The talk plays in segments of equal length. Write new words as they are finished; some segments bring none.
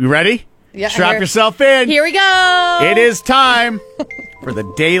You ready? Yeah. Strap yourself in. Here we go. It is time for the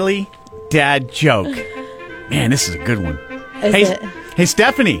Daily Dad Joke. Man, this is a good one. Hey,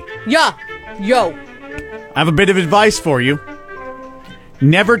 Stephanie. Yeah. Yo. I have a bit of advice for you.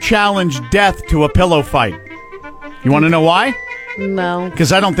 Never challenge death to a pillow fight. You want to know why? No.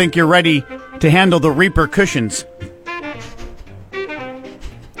 Because I don't think you're ready to handle the repercussions.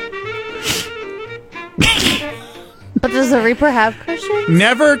 But does the Reaper have cushions?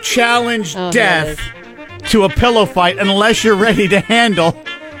 Never challenge death to a pillow fight unless you're ready to handle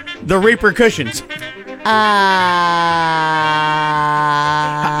the repercussions. How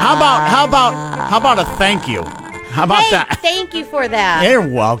about a thank you? How about that? Thank you for that. You're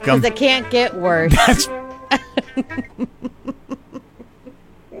welcome. Because it can't get worse.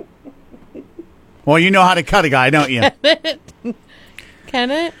 Well, you know how to cut a guy, don't you?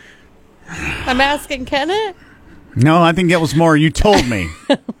 Can it? I'm asking, can it? No, I think it was more you told me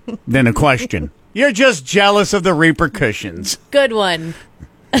than a question. You're just jealous of the repercussions. Good one.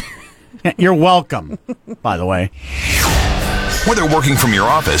 You're welcome, by the way. Whether working from your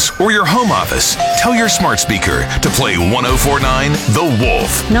office or your home office, tell your smart speaker to play 104.9 The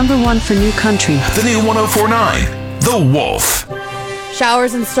Wolf. #1 for new country. The new 104.9 The Wolf.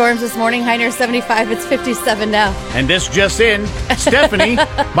 Showers and storms this morning. High near 75. It's 57 now. And this just in, Stephanie,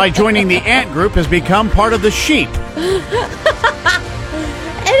 by joining the ant group, has become part of the sheep.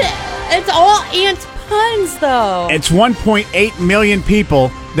 It's all ant puns, though. It's 1.8 million people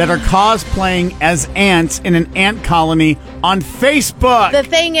that are cosplaying as ants in an ant colony on Facebook. The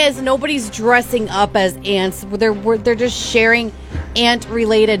thing is, nobody's dressing up as ants. They're just sharing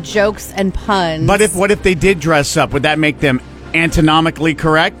ant-related jokes and puns. But what if they did dress up? Would that make them antonomically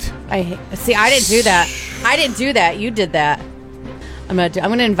correct? I didn't do that. You did that. I'm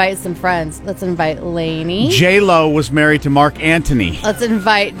gonna invite some friends. Let's invite Lainey. J-Lo was married to Mark Antony. Let's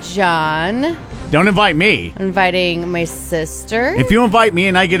invite John. Don't invite me. I'm inviting my sister. If you invite me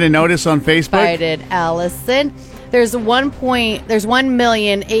and I get a notice on Facebook. Invited Allison. There's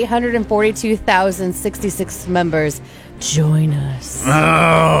 1,842,066 members. Join us.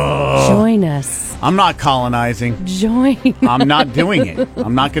 Oh. Join us. I'm not colonizing. Join. I'm not doing it.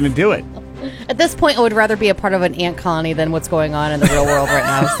 I'm not going to do it. At this point, I would rather be a part of an ant colony than what's going on in the real world right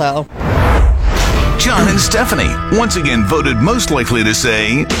now, so. John and Stephanie, once again voted most likely to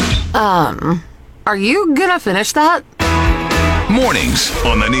say, Are you gonna finish that? mornings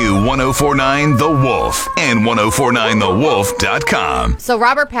on the new 104.9 The Wolf and 1049thewolf.com. So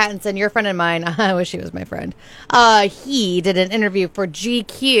Robert Pattinson, your friend of mine, I wish he was my friend, he did an interview for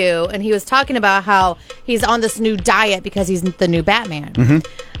GQ, and he was talking about how he's on this new diet because he's the new Batman. Mm-hmm.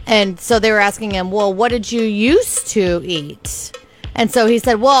 And so they were asking him, well, what did you used to eat? And so he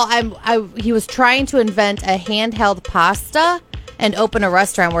said, well, he was trying to invent a handheld pasta and open a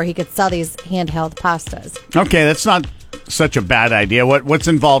restaurant where he could sell these handheld pastas. Okay, that's not such a bad idea. What's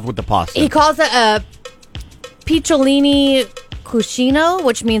involved with the pasta? He calls it a picciolini cuscino,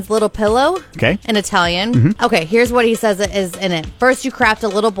 which means little pillow. Okay. In Italian. Mm-hmm. Okay, here's what he says is in it. First, you craft a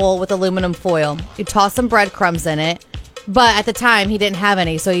little bowl with aluminum foil. You toss some breadcrumbs in it. But at the time, he didn't have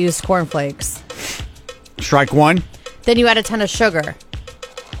any, so he used cornflakes. Strike one. Then you add a ton of sugar.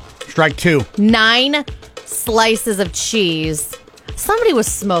 Strike two. 9 slices of cheese. Somebody was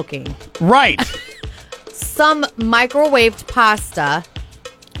smoking. Right. Some microwaved pasta.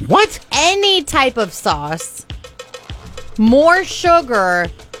 What? Any type of sauce. More sugar.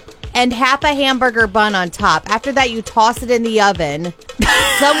 And half a hamburger bun on top. After that, you toss it in the oven.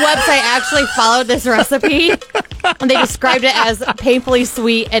 Some website actually followed this recipe. And they described it as painfully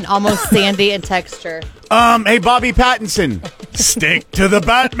sweet and almost sandy in texture. Hey, Bobby Pattinson. Stick to the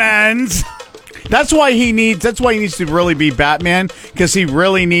Batmans. That's why he needs to really be Batman, because he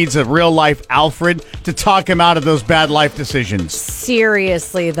really needs a real life Alfred to talk him out of those bad life decisions.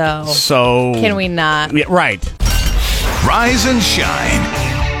 Seriously, though. So can we not? Yeah, right. Rise and shine.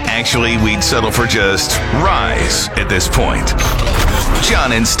 Actually, we'd settle for just rise at this point.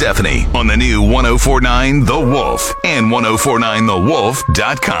 John and Stephanie on the new 1049 The Wolf and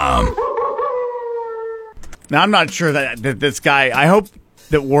 1049thewolf.com. Now, I'm not sure that this guy, I hope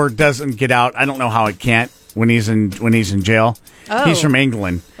that word doesn't get out. I don't know how it can't when he's in jail. Oh. He's from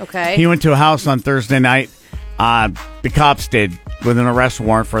England. Okay. He went to a house on Thursday night. The cops did with an arrest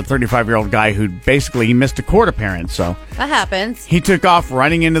warrant for a 35-year-old guy who basically he missed a court appearance. So That happens. he took off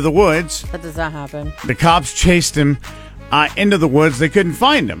running into the woods. That does not happen. The cops chased him into the woods. They couldn't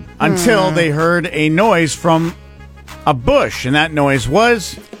find him until they heard a noise from a bush, and that noise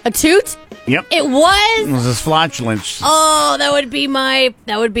was A toot? Yep. It was? It was his flatulence. Oh, that would be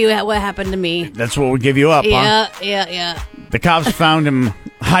what happened to me. That's what would give you up, huh? Yeah. The cops found him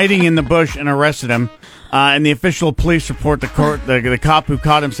hiding in the bush and arrested him. And the official police report, the cop who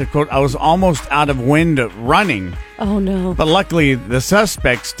caught him said, quote, I was almost out of wind running. Oh, no. But luckily, the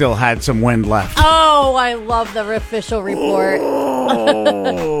suspect still had some wind left. Oh, I love the official report.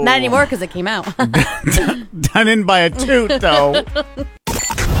 Not anymore because it came out. Done in by a toot, though.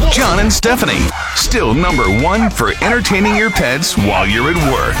 John and Stephanie, still number one for entertaining your pets while you're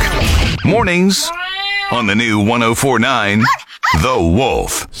at work. Mornings on the new 104.9 The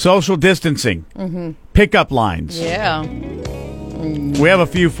Wolf. Social distancing. Pickup lines. Yeah. We have a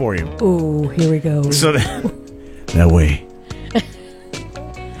few for you. Ooh, here we go. So that way.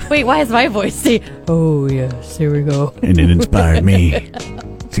 Wait, why is my voice saying, oh, yes, here we go. And it inspired me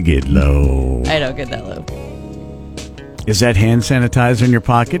to get low. I don't get that low. Is that hand sanitizer in your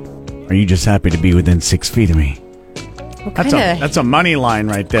pocket? Or are you just happy to be within 6 feet of me? That's a money line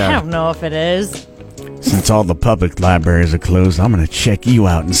right there. I don't know if it is. Since all the public libraries are closed, I'm going to check you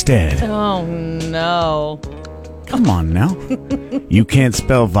out instead. Oh, no. Come on now. You can't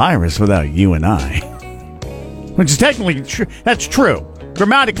spell virus without you and I. Which is technically true. That's true.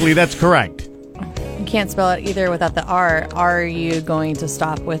 Grammatically, that's correct. You can't spell it either without the R. Are you going to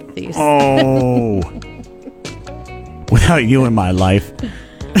stop with these? Oh. Without you in my life.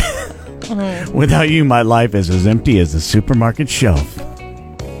 Without you, my life is as empty as the supermarket shelf.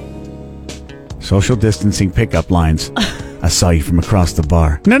 Social distancing pickup lines. I saw you from across the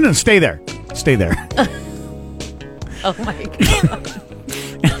bar. No, stay there. Stay there. Oh, my God.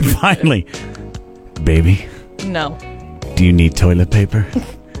 And finally, baby, No. do you need toilet paper?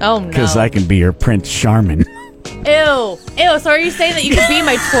 Oh, no. Because I can be your Prince Charmin. Ew. So are you saying that you could be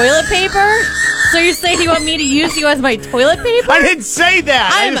my toilet paper? So you're saying you want me to use you as my toilet paper? I didn't say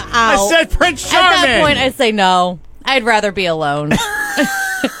that. I'm out. I said Prince Charmin. At that point, I'd say no. I'd rather be alone.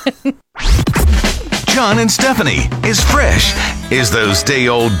 John and Stephanie is fresh as those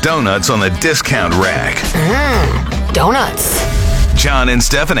day-old donuts on the discount rack. Donuts. John and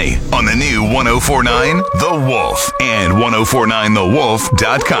Stephanie on the new 104.9 The Wolf and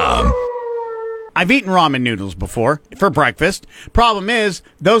 1049thewolf.com. I've eaten ramen noodles before for breakfast. Problem is,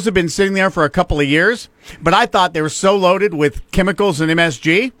 those have been sitting there for a couple of years, but I thought they were so loaded with chemicals and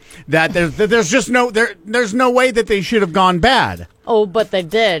MSG that there's just there's no way that they should have gone bad. Oh, but they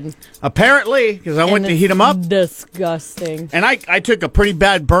did. Apparently, because I went to heat them up, Disgusting. and I took a pretty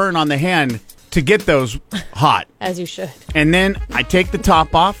bad burn on the hand to get those hot. As you should. And then I take the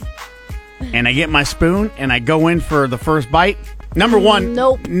top off, and I get my spoon, and I go in for the first bite. Number one,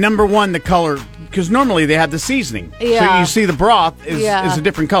 the color, because normally they have the seasoning. Yeah. So you see the broth is a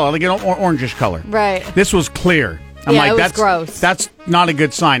different color, like an orangish color. Right. This was clear. I'm like, it was that's gross. That's not a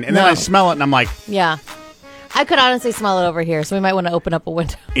good sign. And then I smell it, and I'm like, Yeah. I could honestly smell it over here, so we might want to open up a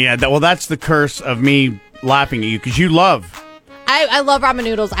window. yeah, that's the curse of me laughing at you, because you love. I love ramen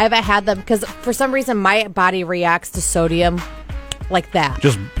noodles. I haven't had them because for some reason my body reacts to sodium like that.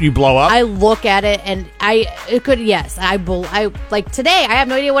 Just you blow up. I look at it and I like today. I have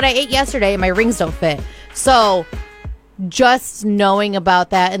no idea what I ate yesterday, and my rings don't fit. So just knowing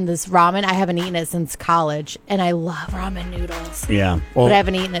about that in this ramen, I haven't eaten it since college, and I love ramen noodles. Yeah, well, But I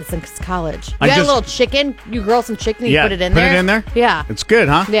haven't eaten it since college. You I got just- a little chicken. You grill some chicken. You yeah, put it in there. Put it in there. Yeah, It's good,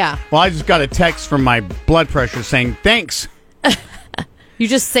 huh? Yeah. Well, I just got a text from my blood pressure saying thanks. you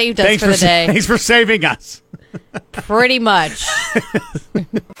just saved us Thanks for the day. Thanks for saving us. Pretty much.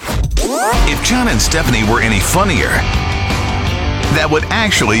 If John and Stephanie were any funnier, that would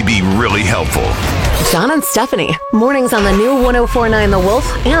actually be really helpful. John and Stephanie. Mornings on the new 104.9 The Wolf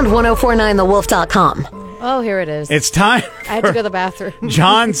and 1049thewolf.com. Oh, here it is. It's time I have to go to the bathroom.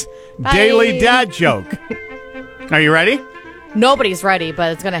 John's Bye. daily dad joke. Are you ready? Nobody's ready,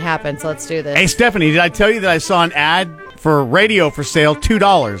 but it's going to happen, so let's do this. Hey, Stephanie, did I tell you that I saw an ad for radio for sale,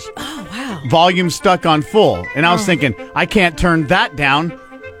 $2? Oh, wow. Volume stuck on full. And I was thinking, I can't turn that down.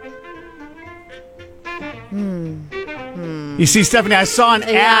 You see, Stephanie, I saw an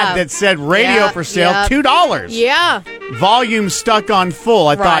ad that said radio for sale, $2. Yeah. Volume stuck on full.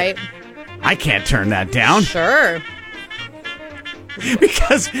 I Right. thought, I can't turn that down Sure.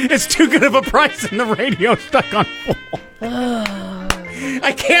 because it's too good of a price and the radio stuck on full.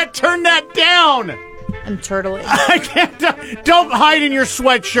 I can't turn that down. I'm turtling. I can't. Don't hide in your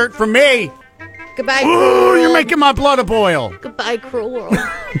sweatshirt from me. Goodbye, Ooh, cruel world. you're making my blood boil. Goodbye, cruel world.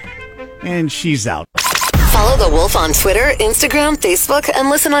 And she's out. Follow The Wolf on Twitter, Instagram, Facebook, and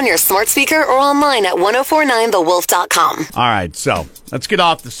listen on your smart speaker or online at 1049thewolf.com. All right, so let's get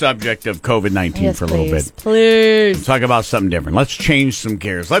off the subject of COVID-19 Yes, for a little please. bit. Please. Let's talk about something different. Let's change some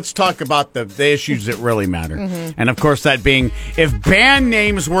gears. Let's talk about the issues that really matter. And, of course, that being, if band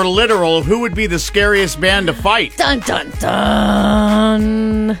names were literal, who would be the scariest band to fight? Dun, dun,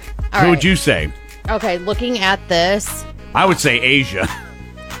 dun. Who would you say? Okay, looking at this. I would say Asia,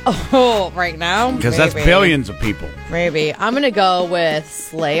 Oh, right now? because that's Maybe. billions of people. Maybe. I'm going to go with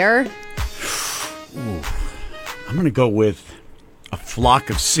Slayer. I'm going to go with a flock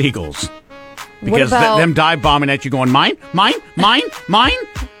of seagulls. What Because about- them dive bombing at you going, mine, mine, mine, mine.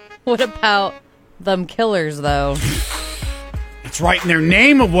 What about them Killers, though? It's right in their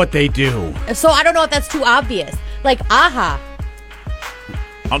name of what they do. So I don't know if that's too obvious. Like, aha.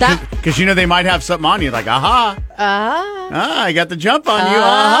 That- Because you know they might have something on you, like, aha. Ah. I got the jump on you.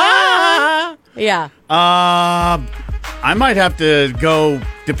 Aha. Yeah. I might have to go,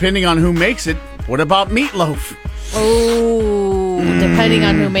 depending on who makes it. What about Meatloaf? Oh, depending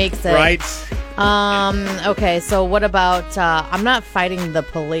on who makes it. Right? Okay, so what about, I'm not fighting the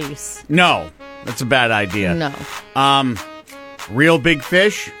police. No, that's a bad idea. No. Real Big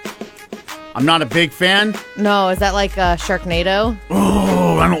Fish? I'm not a big fan. No, is that like Sharknado?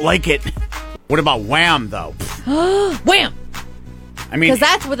 Oh, I don't like it. What about Wham, though? Wham! I mean, Because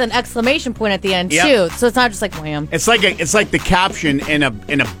that's with an exclamation point at the end, Yep. too. So it's not just like wham. it's like the caption in a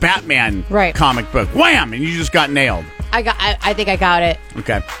Batman Right. comic book. Wham! And you just got nailed. I think I got it.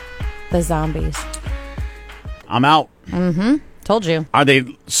 Okay. The zombies. I'm out. Told you. Are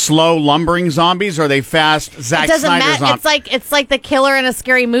they slow, lumbering zombies, or are they fast, Zack It doesn't Snyder matter. zombies? It's like the killer in a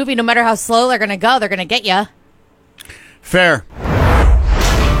scary movie. No matter how slow they're gonna go, they're gonna get you. Fair.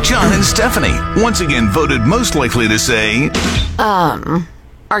 John and Stephanie, once again voted most likely to say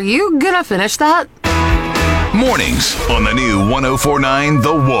Are you gonna finish that? mornings on the new 1049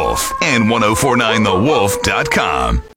 The Wolf and 1049thewolf.com.